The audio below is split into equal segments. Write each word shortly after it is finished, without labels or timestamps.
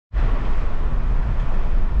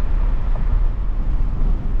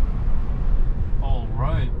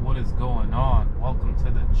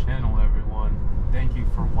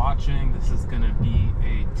This is going to be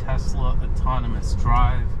a Tesla autonomous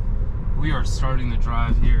drive. We are starting the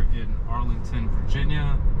drive here in Arlington,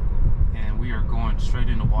 Virginia, and we are going straight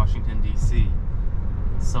into Washington, D.C.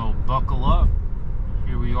 So buckle up.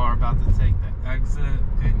 Here we are about to take the exit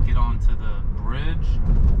and get onto the bridge.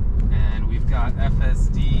 And we've got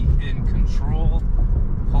FSD in control.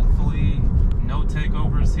 Hopefully no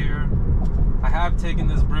takeovers here. I have taken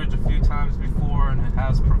this bridge a few times before and it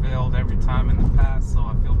has prevailed every time in the past, so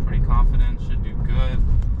I feel pretty confident, should do good.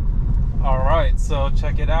 Alright, so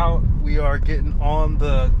check it out. We are getting on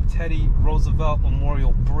the Teddy Roosevelt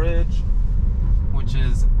Memorial Bridge, which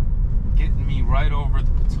is getting me right over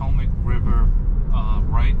the Potomac River,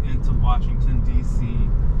 right into Washington, D.C.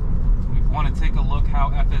 We want to take a look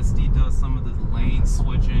how FSD does some of the lane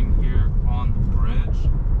switching here on the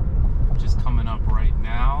bridge, which is coming up right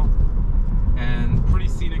now. And pretty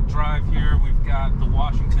scenic drive here. We've got the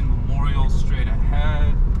Washington Memorial straight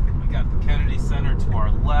ahead. We got the Kennedy Center to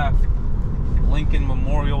our left. Lincoln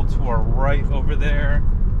Memorial to our right over there.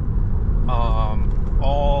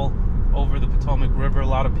 All over the Potomac River. A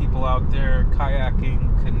lot of people out there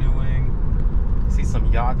kayaking, canoeing. See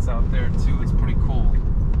some yachts out there too. It's pretty cool.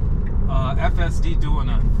 FSD doing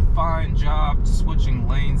a fine job switching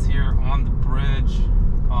lanes here on the bridge.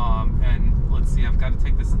 And let's see, I've got to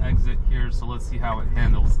take this exit here, so let's see how it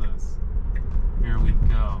handles this. Here we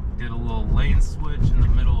go. Did a little lane switch in the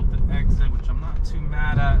middle of the exit, which I'm not too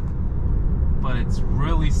mad at, but it's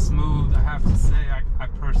really smooth. I have to say, I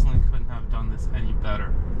personally couldn't have done this any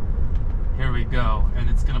better. Here we go, and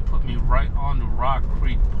it's going to put me right on the Rock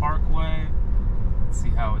Creek Parkway. Let's see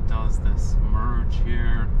how it does this merge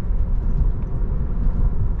here.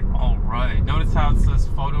 Alright, notice how it says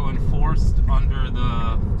photo enforced under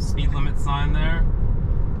the speed limit sign there.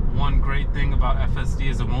 One great thing about FSD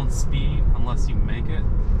is it won't speed unless you make it.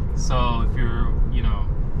 So if you're,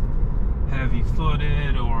 heavy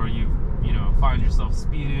footed, or you find yourself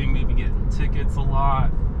speeding, maybe getting tickets a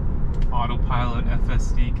lot, autopilot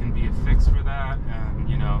FSD can be a fix for that, and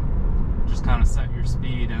just kind of set your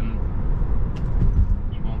speed and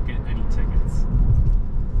you won't get any tickets.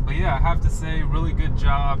 But yeah, I have to say, really good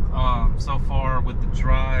job so far with the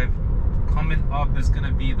drive. Coming up is going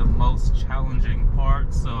to be the most challenging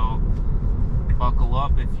part, so buckle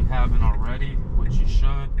up if you haven't already, which you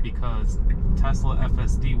should, because Tesla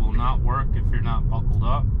FSD will not work if you're not buckled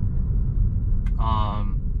up.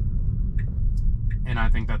 And I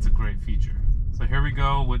think that's a great feature. So here we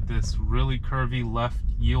go with this really curvy left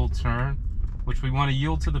yield turn, which we want to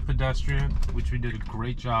yield to the pedestrian, which we did a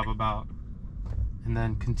great job about. And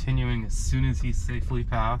then continuing as soon as he's safely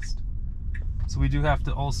passed. So we do have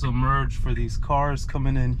to also merge for these cars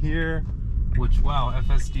coming in here, which, wow,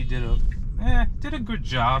 FSD did a good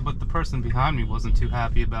job, but the person behind me wasn't too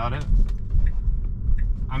happy about it.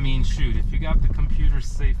 I mean, shoot, if you got the computer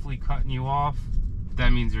safely cutting you off,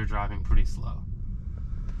 that means you're driving pretty slow.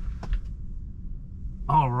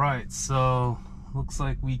 Alright, so looks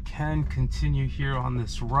like we can continue here on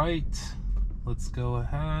this right. Let's go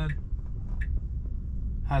ahead.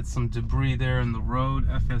 Had some debris there in the road.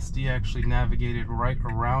 FSD actually navigated right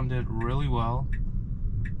around it really well.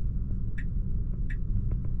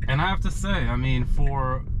 And I have to say, I mean,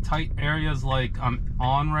 for tight areas like I'm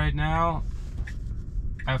on right now,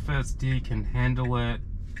 FSD can handle it.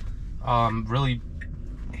 Really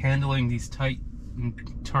handling these tight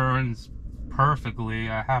turns perfectly.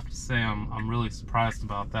 I have to say, I'm really surprised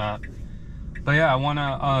about that. But yeah, I want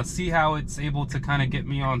to see how it's able to kind of get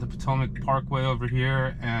me on the Potomac Parkway over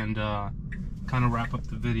here and kind of wrap up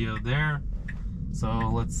the video there. So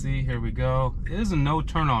let's see, here we go. It is a no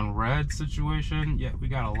turn on red situation, yet we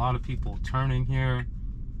got a lot of people turning here.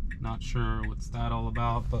 Not sure what's that all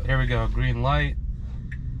about, but here we go, green light.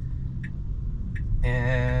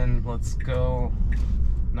 And let's go.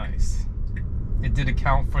 Nice. It did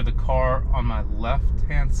account for the car on my left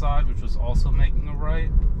hand side, which was also making a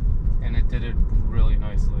right. And it did it really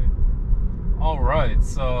nicely. Alright,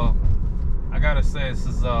 so I gotta say, this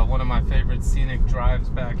is one of my favorite scenic drives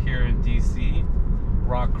back here in DC.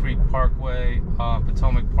 Rock Creek Parkway,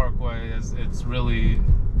 Potomac Parkway, it's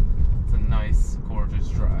a nice, gorgeous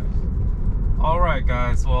drive. Alright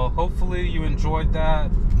guys, well hopefully you enjoyed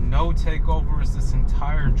that. No takeovers this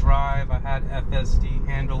entire drive. I had FSD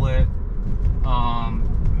handle it.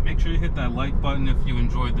 Make sure you hit that like button if you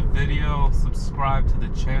enjoyed the video. Subscribe to the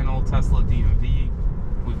channel, Tesla DMV.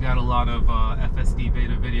 We've got a lot of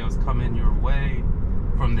FSDBETA videos coming your way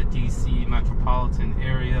from the DC metropolitan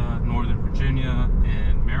area, Northern Virginia,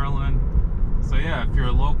 and Maryland. So yeah, if you're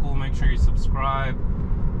a local, make sure you subscribe.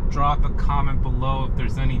 Drop a comment below if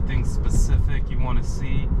there's anything specific you want to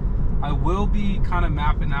see. I will be kind of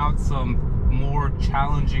mapping out some more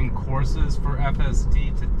challenging courses for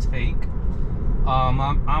FSD to take.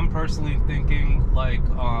 I'm personally thinking like,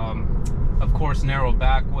 of course, narrow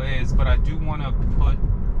backways, but I do want to put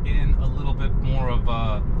in a little bit more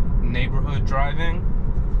of neighborhood driving.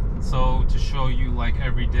 So to show you like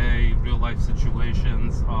everyday real life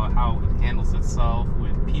situations, how it handles itself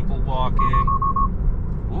with people walking.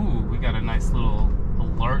 Ooh, we got a nice little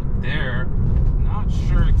alert there. Not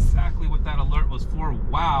sure exactly what that alert was for.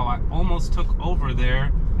 Wow, I almost took over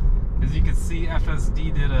there. As you can see,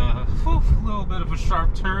 FSD did a little bit of a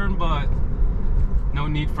sharp turn, but no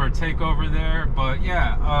need for a takeover there. But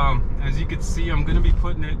yeah, as you can see, I'm going to be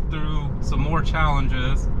putting it through some more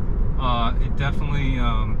challenges. It definitely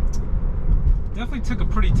took a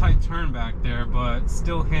pretty tight turn back there, but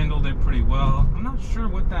still handled it pretty well. I'm not sure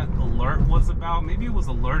what that alert was about. Maybe it was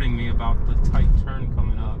alerting me about the tight turn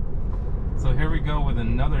coming up. So here we go with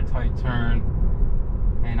another tight turn.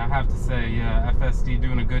 And I have to say, yeah, FSD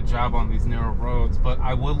doing a good job on these narrow roads, but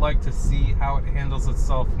I would like to see how it handles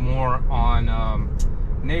itself more on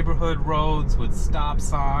neighborhood roads with stop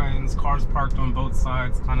signs, cars parked on both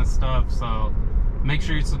sides kind of stuff. So make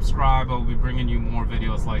sure you subscribe. I'll be bringing you more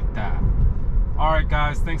videos like that. All right,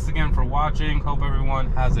 guys, thanks again for watching. Hope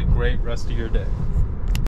everyone has a great rest of your day.